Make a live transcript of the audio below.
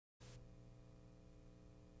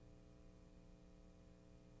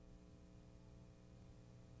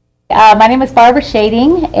My name is Barbara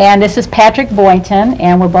Schading, and this is Patrick Boyton,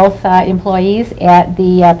 and we're both employees at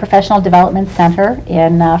the Professional Development Center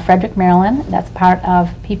in Frederick, Maryland. That's part of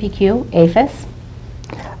PPQ APHIS.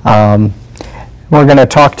 We're going to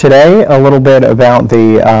talk today a little bit about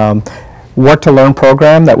the Work to Learn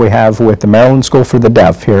program that we have with the Maryland School for the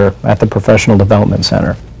Deaf here at the Professional Development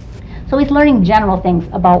Center. So he's learning general things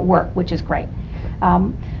about work, which is great.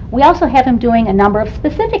 We also have him doing a number of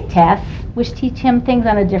specific tests which teach him things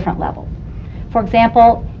on a different level. For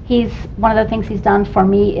example, one of the things he's done for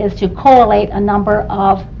me is to collate a number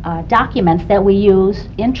of documents that we use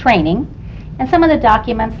in training. And some of the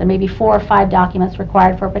documents, there may be 4 or 5 documents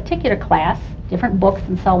required for a particular class, different books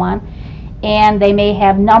and so on. And they may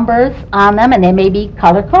have numbers on them, and they may be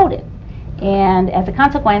color-coded. And as a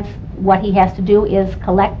consequence, what he has to do is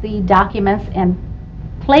collect the documents and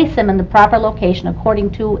place them in the proper location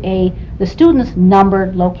according to the student's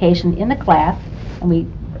numbered location in the class. And we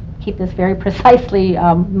keep this very precisely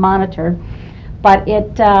monitored. But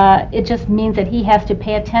it just means that he has to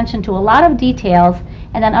pay attention to a lot of details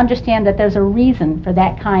and then understand that there's a reason for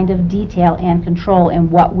that kind of detail and control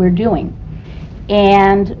in what we're doing.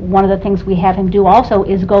 And one of the things we have him do also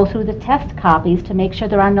is go through the test copies to make sure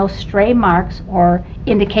there are no stray marks or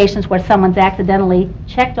indications where someone's accidentally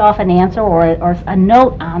checked off an answer or a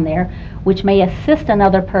note on there which may assist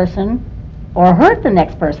another person or hurt the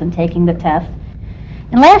next person taking the test.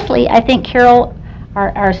 And lastly, I think Carol,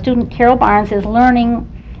 our student Carol Barnes, is learning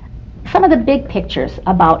some of the big pictures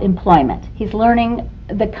about employment. He's learning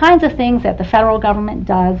the kinds of things that the federal government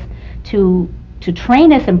does to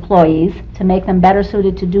train its employees to make them better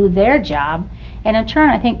suited to do their job. And in turn,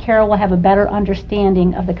 I think Carol will have a better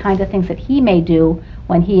understanding of the kinds of things that he may do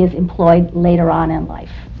when he is employed later on in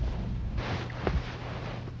life.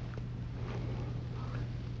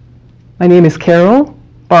 My name is Carol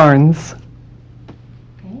Barnes.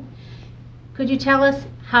 Okay. Could you tell us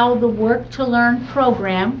how the Work to Learn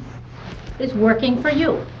program is working for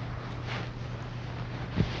you?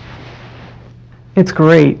 It's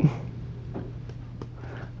great.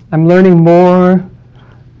 I'm learning more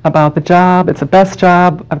about the job. It's the best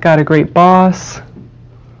job. I've got a great boss.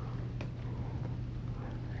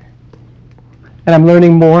 And I'm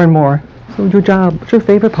learning more and more. So your job, what's your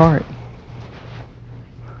favorite part?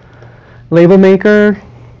 Label maker.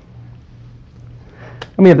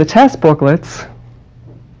 And we have the test booklets.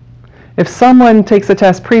 If someone takes a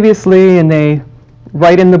test previously and they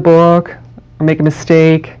write in the book or make a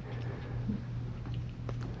mistake,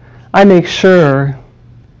 I make sure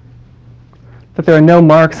that there are no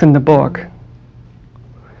marks in the book.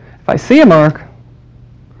 If I see a mark,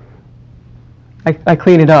 I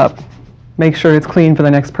clean it up, make sure it's clean for the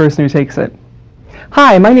next person who takes it.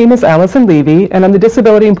 Hi, my name is Allison Levy, and I'm the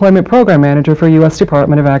Disability Employment Program Manager for U.S.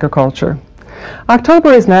 Department of Agriculture.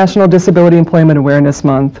 October is National Disability Employment Awareness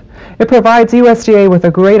Month. It provides USDA with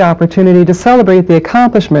a great opportunity to celebrate the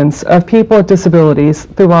accomplishments of people with disabilities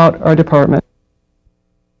throughout our department.